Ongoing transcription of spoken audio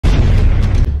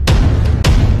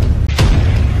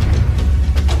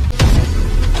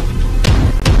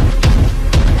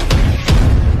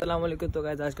अस्सलाम वालेकुम। तो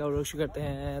गाइस आज का व्लॉग शुरू करते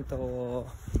हैं। तो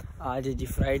आज है जी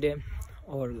फ्राइडे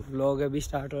और व्लॉग अभी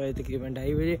स्टार्ट हो रहे तकरीबन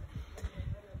 2:30 बजे।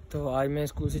 तो आज मैं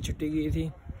स्कूल से छुट्टी की थी,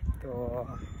 तो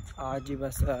आज ही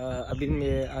बस अभी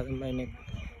मैंने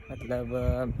मतलब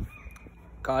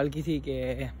कॉल की थी कि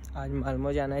आज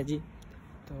मालमो जाना है जी।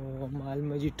 तो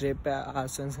मालमो जी ट्रिप है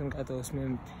आलसवंसन का, तो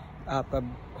उसमें आपका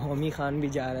होमी खान भी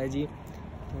जा रहा है जी।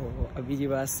 तो अभी जी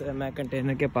बस मैं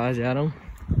कंटेनर के पास जा रहा हूँ।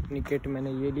 अपनी किट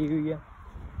मैंने ये ली हुई है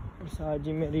और साथ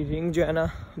जी मेरी रिंग जो है ना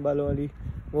बालों वाली,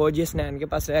 वो जी स्नैन के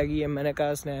पास रह गई है। मैंने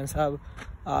कहा स्नैन साहब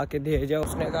आके दे जाओ,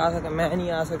 उसने कहा था कि मैं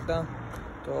नहीं आ सकता,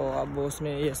 तो अब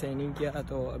उसने ये सही नहीं किया।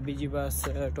 तो अभी जी बस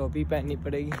टोपी पहननी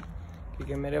पड़ेगी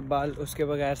क्योंकि मेरे बाल उसके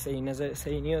बगैर सही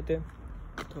नहीं होते।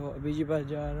 तो अभी जी बस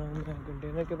जा रहा हूँ मैं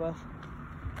कंटेनर के पास,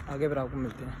 आगे फिर आपको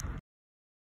मिलते हैं।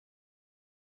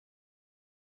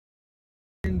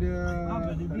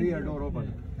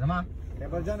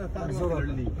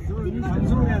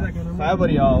 خبر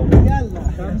يا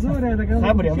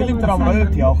خبر يا اللي ترى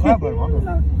مررت يا خبر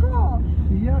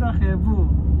يا رخيبو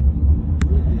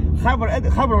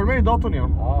خبر والمين دوتون يا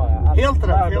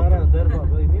يلترا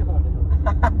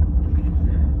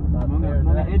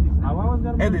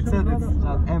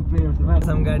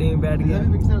हम गाड़ी में बैठ गए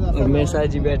और मेरे साथ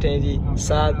जी बैठे हैं जी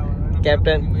साथ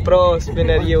कैप्टन प्रो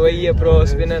स्पिनर, ये वही है प्रो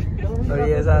स्पिनर। और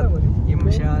ये साथ ये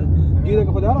मशाल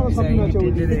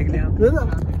देख लें आप।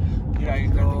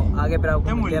 तो आगे पर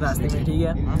आपको मिलते हैं रास्ते में, ठीक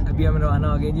है। अभी हम रवाना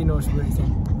हो गए जी नोशपुरी से।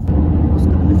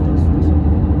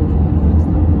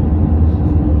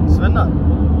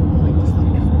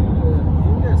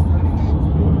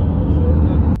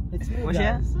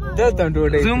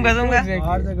 जूम का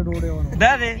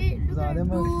दादे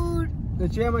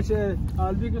چه بچه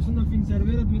آلبی که سونا فین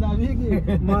سرورت میلاوی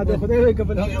که ما ده خدای وی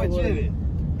کپل دقیقه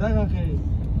خیلی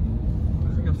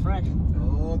فرش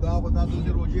دا خدا تو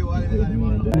روجی والی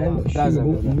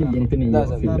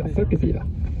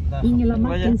Ingela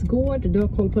Martins gård, du har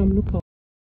koll på de lokala.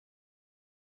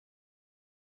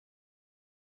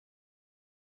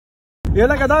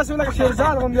 يلا كذا سوي لك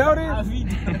شيرزار غم يوري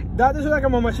دا سوي لك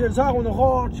ماما شيرزار غم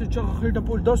خور چې خېټه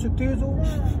پول داسې تیزو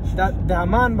د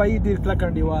امان به ډیر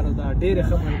کلکندې واره دا ډیر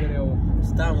خمل غره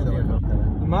ستامو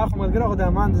ما خمل غره خو د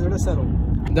امان د زړه سره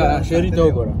دا شری ته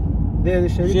وګوره د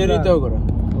شری ته وګوره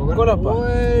وګوره په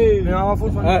نه عفوا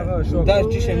فن شو دا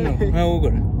چې نو ها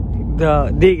وګوره دا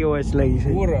دیګه وښ لګی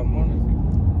شي وګوره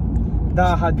دا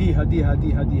هدي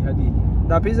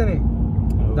دا پیژنې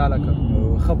دا لکه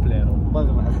خپلېرو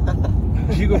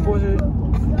جيگو پوزه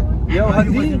یو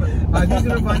هدي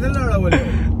سره باندې لاړول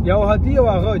یو هدي او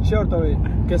هغه چرته وي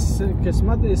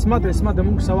قسمت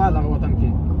موږ سوال هغه وطن کې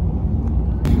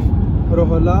روح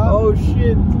الله او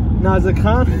شیت نازک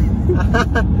خان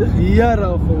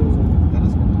یاره خو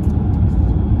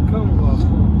کوم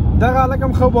دا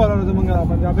لکم خبره ده موږ را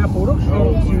باندې بیا خورک شو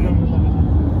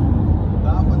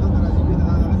دا په دغه راځي کې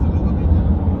دا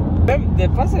بم د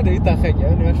پاسه دی تا خګه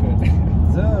نه شو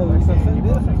زه اکثر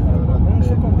ډیر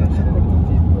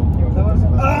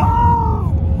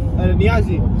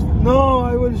Niazi. No,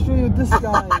 I will show you this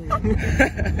guy.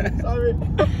 Sorry.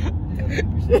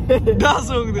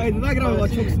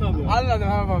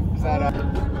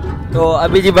 तो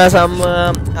अभी जी बस हम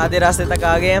आधे रास्ते तक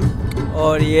आ गए हैं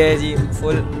और ये जी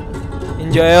फुल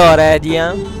एंजॉय हो रहा है जी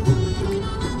यहाँ।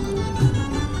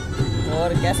 और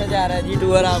कैसा जा रहा है जी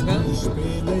टूर आपका?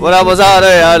 बड़ा मजा आ रहा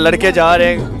है यार, लड़के जा रहे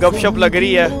हैं, गपशप लग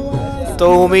रही है, तो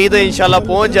उम्मीद है इंशाल्लाह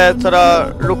पहुंच जाए। थोड़ा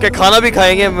रुक के खाना भी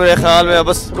खाएंगे मेरे ख्याल में,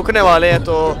 बस रुकने वाले हैं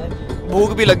तो भूख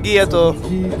भी लगी है तो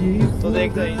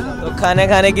देखते हैं। तो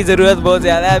खाने की ज़रूरत बहुत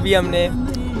ज़्यादा है। अभी हमने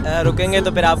रुकेंगे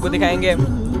तो फिर आपको दिखाएंगे।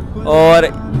 और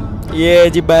ये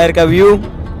जी बाहर का व्यू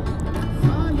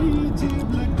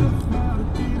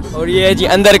और ये जी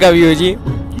अंदर का व्यू जी।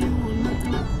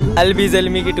 अलबी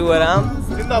ज़ल्मी की टूर हम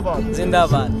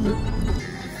जिंदाबाद।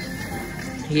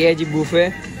 ये जी बुफे,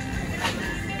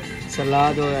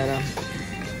 सलाद वगैरह,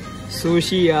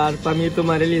 सुशी। यार पनीर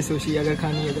तुम्हारे लिए सुशी अगर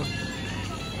खानी है तो।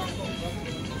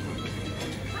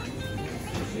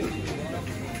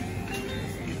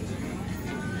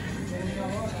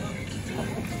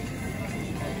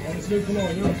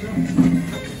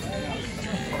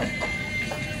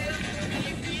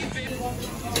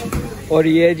 और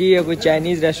ये जी ये कोई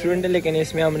चाइनीज़ रेस्टोरेंट है, लेकिन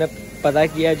इसमें हमने पता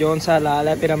किया जौन सा हलाल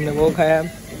है, फिर हमने वो खाया।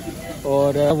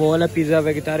 और वो वाला पिज़्ज़ा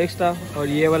वेजिटेरियन था और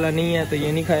ये वाला नहीं है तो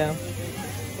ये नहीं खाया।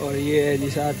 और ये जी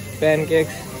साथ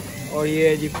पैनकेक्स और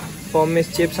ये जी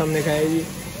पॉमिस चिप्स हमने खाए जी।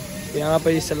 यहाँ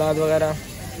पर जी सलाद वगैरह,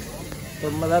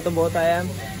 तो मज़ा तो बहुत आया है।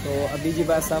 तो अभी जी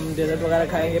बस हम डेजर्ट वगैरह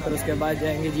खाएंगे, फिर उसके बाद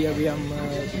जाएंगे जी। अभी हम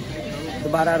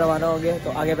दोबारा रवाना हो गए तो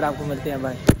आगे फिर आपको मिलते हैं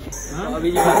भाई। तो अभी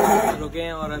जी बस रुके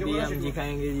हैं और अभी हम जी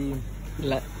खाएंगे जी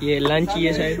ये लंच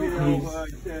ये साइड।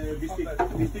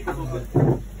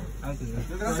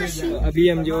 अभी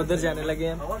हम जो उधर जाने लगे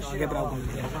हैं आगे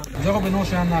زوجة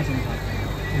بنوش عن نازل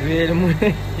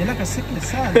يلا السكل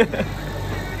السهل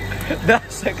ده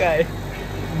سكاي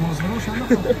ما وصلوش عنا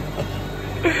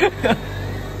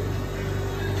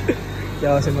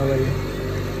क्या से मगर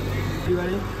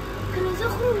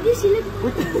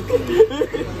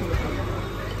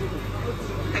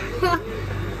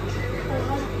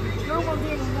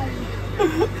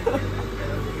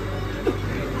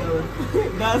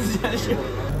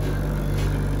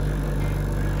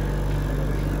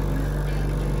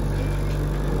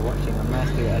watching a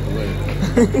master at work.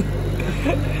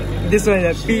 This one is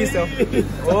a piece of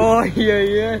oh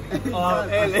yeah oh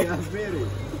LA.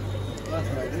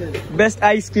 Best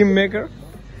ice cream maker.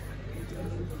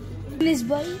 English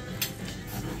boy,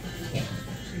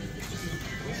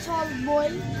 salt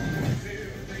boy,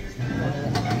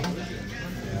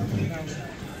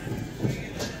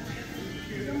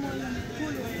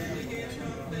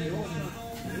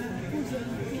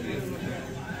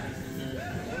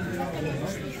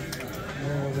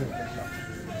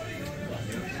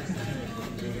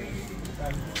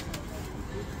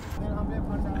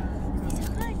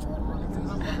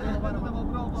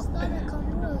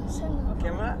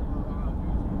 Camera.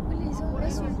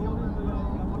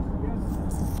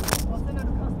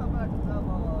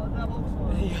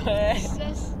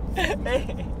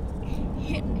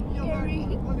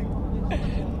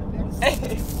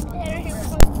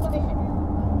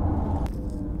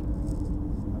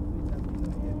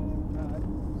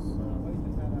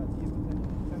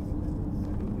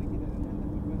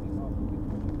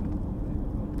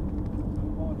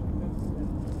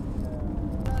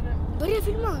 börja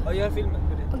filma. Oh, gör filmen.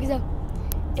 Okej så.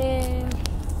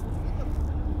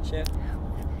 Share.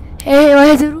 Hej, vad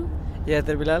heter du? Jag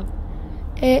heter Bilal.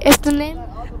 Efternamn?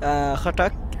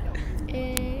 Khatak.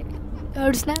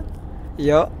 Har du Snap?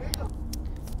 Ja.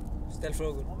 Ställ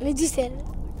frågor. Nej, du ställer.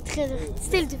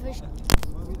 Ställ du först.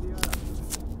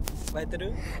 Vad heter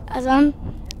du? Azan.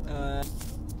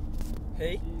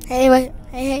 Hej. Hej,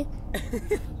 hej.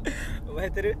 Vad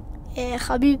heter du?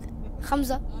 Khabib.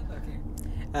 Khamza.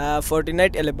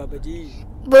 Fortnite eller Babaji.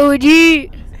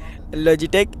 Babaji.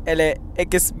 Logitech eller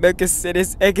Xbox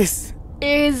Series X.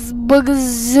 Xbox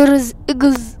Series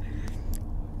X.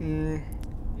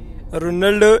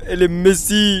 Ronaldo eller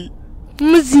Messi.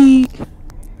 Messi.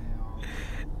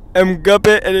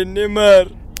 Mbappe eller Neymar.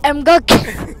 Mbappe.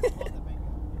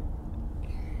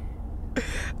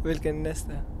 Vilken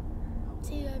nästa?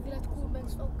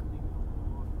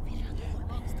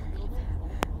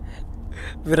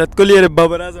 Virat Kohli eller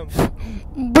Babar Azam.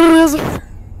 Babar Azam.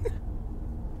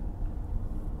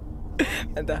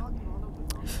 Vänta.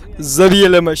 Zabi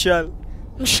eller Mashal.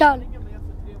 Mashal.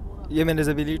 Jag menar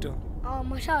Zabilito.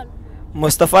 Mashal.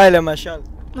 Mustafa eller Mashal.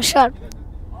 Mashal.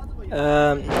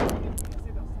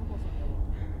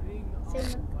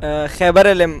 Khaybar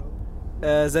eller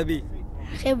Zabi.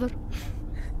 Khaybar.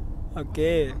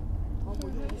 Okej.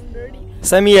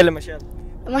 Sami eller Mashal.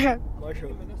 Mashal.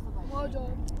 Mashal.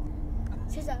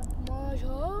 C'est ça.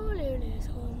 Mashal eller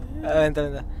Sami. Vänta.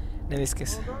 Nej,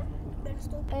 viskas.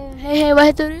 Hej, vad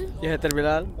heter du? Jag heter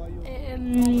Bilal.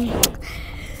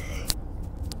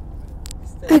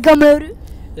 Hur gammal är du?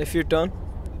 Jag är 14.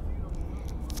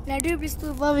 När du blir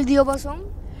stor, vad vill du jobba som?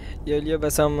 Jag vill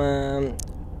jobba som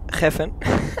chefen.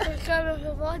 Chefen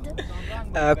för vad?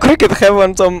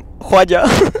 Cricket-chefen som Khwaja.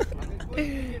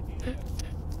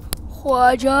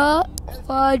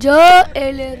 Khwaja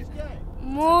eller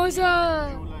Musa?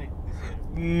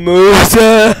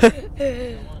 Musa.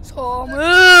 Sami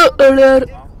eller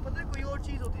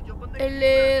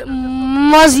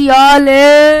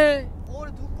Maziale.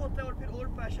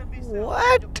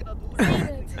 What?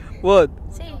 What?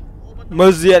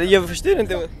 Maziale. Jag förstår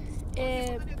inte.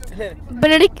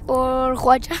 Benedict och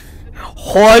Khwaja.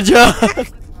 Khwaja.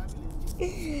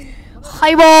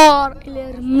 Khaybar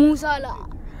eller Musala.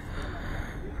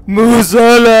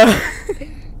 Musala.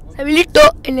 Zabilito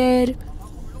eller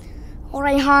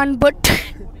Rayhan Butt.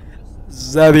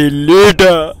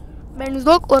 Zabilito.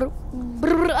 Benzok और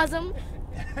Babar Azam.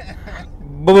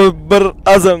 Babar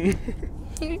Azam.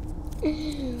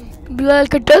 Bilal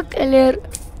Khatak eller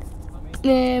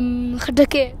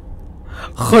Khatake.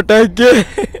 Khatake.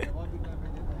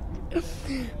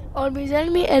 और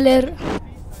बिजलमी eller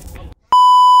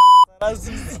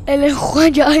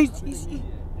Khwaja ICC.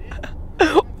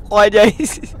 Khwaja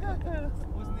ICC.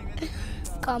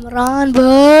 Kamran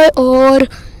भाई और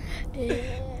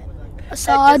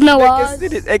साद Nawaz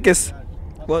X.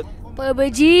 What?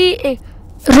 Babaji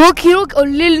Rocky Rock or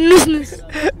Lil Nusnus.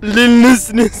 Lil Nus.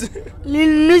 Lil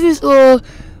Nusnus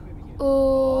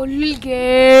or Lil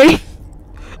Gay.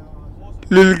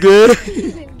 Lil gay.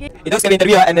 Idag ska vi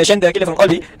intervjua en känd kille från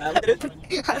Alby.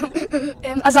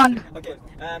 Azan. Okej.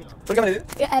 Hur gammal är du?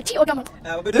 10 år gammal.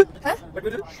 Vad bor du? Hä? Var bor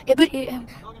du? Jag bor i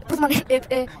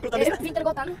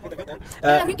Vintergatan.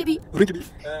 Rinkeby. Rinkeby.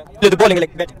 Gillar du bowling eller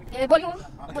betting? Bowling.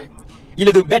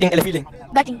 Gillar du betting eller feeling?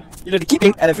 Batting. Gillar du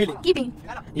keeping eller feeling? Keeping.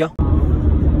 Ja.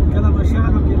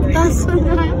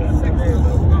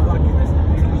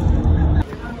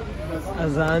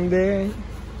 अजान दे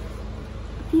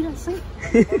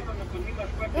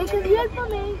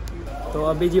तो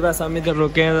अभी जी बस हम इधर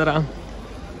रुके हैं जरा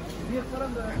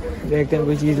देखते हैं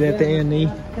कोई चीज लेते हैं या नहीं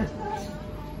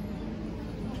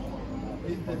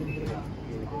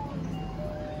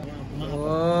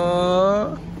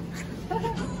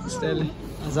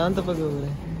अजान तो पकड़ रहे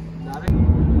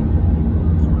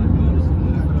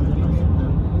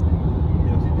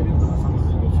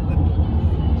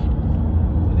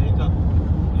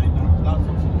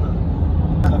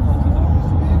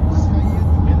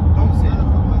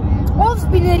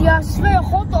Spinner ya, sve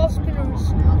hot spinners.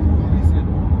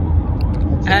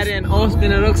 Här är en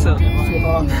A-spinner också.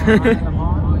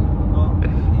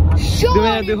 Du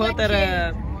menar du hatar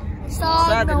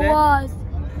Saad Nawaz.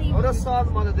 Och det sa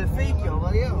man att det är fake ja,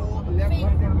 vad är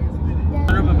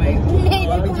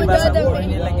जी बस हम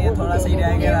पहुंचने लगे हैं थोड़ा सही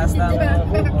रहेगा रास्ता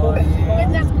और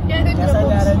कैसा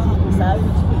जा रहा है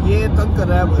जी ये तंग कर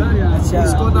रहा है अच्छा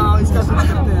इसको ना इसका सुन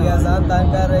सकते हैं ये आसान तंग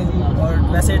कर रहे जी और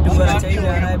वैसे टूर अच्छा ही जा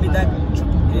रहा है अभी तक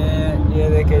ये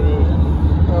देखे जी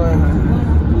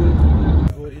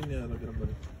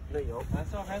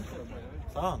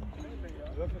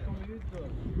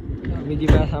अभी जी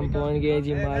बस हम पहुंच गए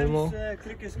जी मालमो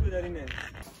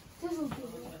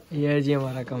ये है जी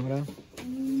हमारा कमरा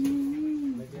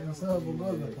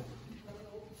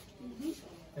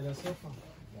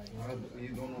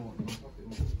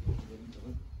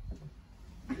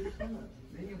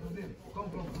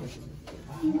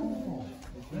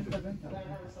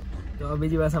तो अभी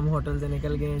जी बस हम होटल से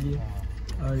निकल गए हैं जी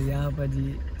और यहाँ पर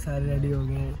जी सारे रेडी हो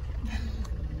गए हैं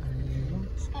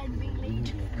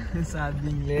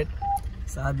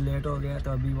साथ लेट हो गया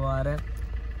तो अभी वो आ रहा है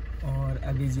और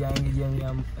अभी जी आएंगे जी अभी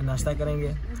हम नाश्ता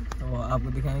करेंगे तो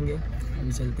आपको दिखाएंगे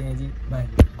अभी चलते हैं जी बाय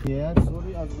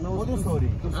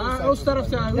उस तरफ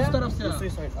से आजा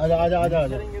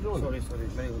sorry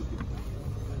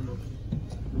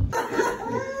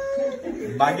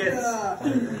Baguette.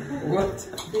 What?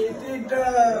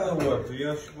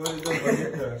 What?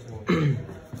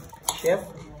 Chef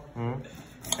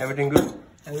Everything good?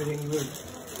 everything good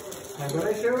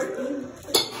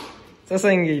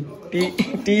Sasangi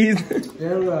teas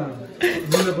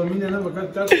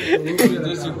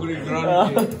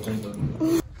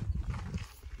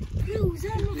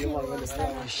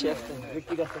chef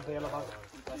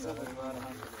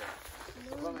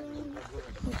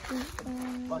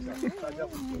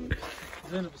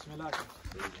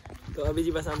तो अभी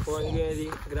जी बस हम पहुंच गए हैं जी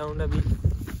ग्राउंड अभी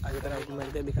आगे तरह आपको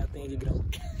मिलते दिखाते हैं जी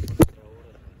ग्राउंड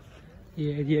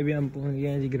ये है जी अभी हम पहुंच गए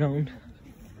हैं जी ग्राउंड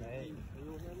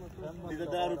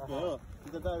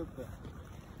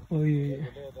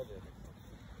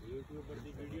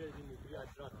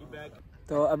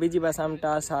तो अभी जी बस हम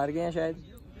टॉस हार गए हैं शायद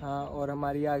हाँ और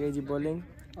हमारी आ गई जी बॉलिंग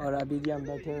और अभी जी हम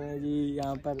बैठे हुए हैं जी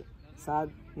यहाँ पर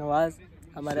साद नवाज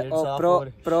हमारे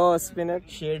प्रो स्पिनर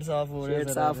शेड साफ हो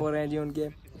रहे हैं जी उनके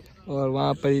और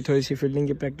वहाँ पर ही थोड़ी सी फील्डिंग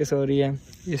की प्रैक्टिस हो रही है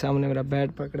ये सामने मेरा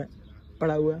बैट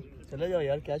पड़ा हुआ है चले जाओ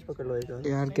यार कैच पकड़ लो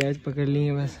यार कैच पकड़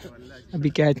लिए बस अभी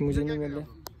कैच मुझे नहीं मिल रहा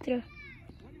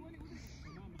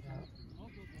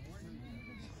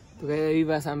तो अभी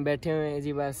बस हम बैठे हुए हैं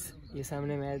जी बस ये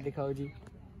सामने मैच दिखाओ जी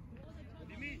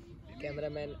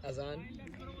कैमरामैन अजान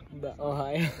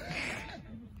हाय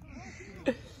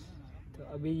तो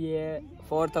अभी ये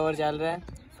 4th ओवर चल रहा है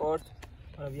 4th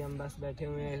और अभी हम बस बैठे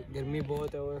हुए हैं गर्मी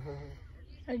बहुत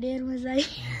है ढेर मजा आई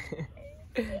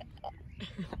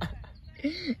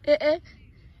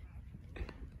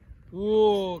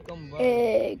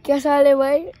क्या साल है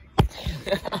भाई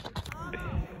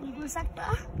बोल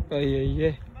सकता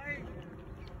ये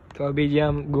तो अभी जी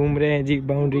हम घूम रहे हैं जी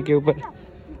बाउंड्री के ऊपर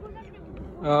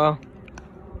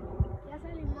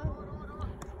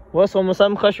वो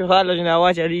सोमसम खशुहाल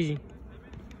आवाज चली जी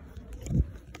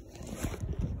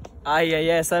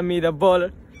आई समी द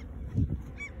बॉलर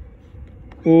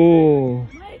ओ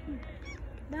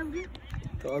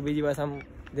तो अभी जी बस हम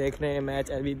देख रहे हैं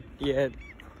मैच अभी ये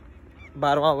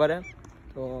 12वां ओवर है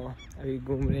तो अभी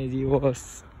घूम रहे हैं जी वो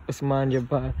उस्मान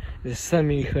जब्बार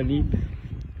समी खलील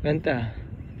बनता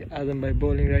आजम भाई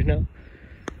bowling right now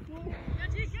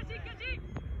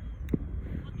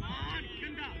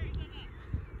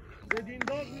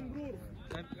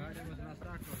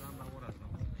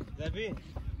Zabi.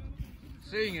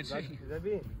 Syng.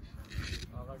 Zabi.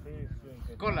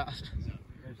 Kolla.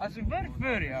 Alltså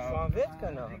varför ja? Fan vet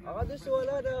kan jag. Ja det så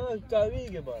där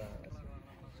taviga bara.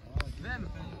 Vem?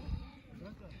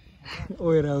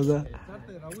 ओए राउजा।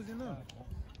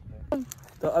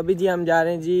 तो अभी जी हम जा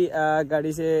रहे हैं जी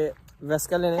गाड़ी से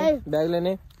वेस्का लेने, बैग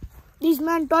लेने। This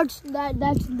man thought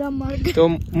that's the mud. तो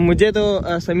मुझे तो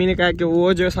समी ने कहा कि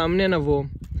वो जो सामने है ना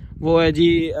वो है जी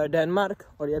डेनमार्क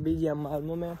और अभी जी हम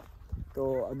मालमो में। तो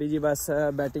अभी जी बस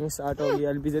बैटिंग स्टार्ट होगी।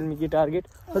 अल्बिजन की टारगेट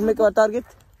में क्या टारगेट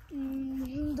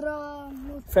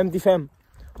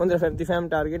 155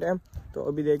 टारगेट है। तो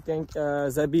अभी देखते हैं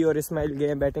जबी और इस्माइल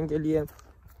गए बैटिंग के लिए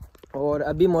और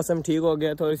अभी मौसम ठीक हो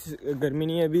गया, थोड़ी सी गर्मी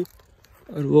नहीं है अभी।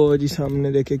 और वो जी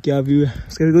सामने देखे क्या व्यू है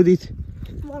उसका।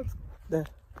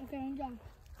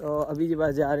 तो अभी जी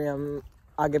बस जा रहे हैं हम,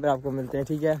 आगे पर आपको मिलते हैं,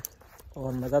 ठीक है।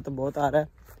 और मज़ा तो बहुत आ रहा है,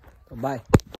 तो बाय।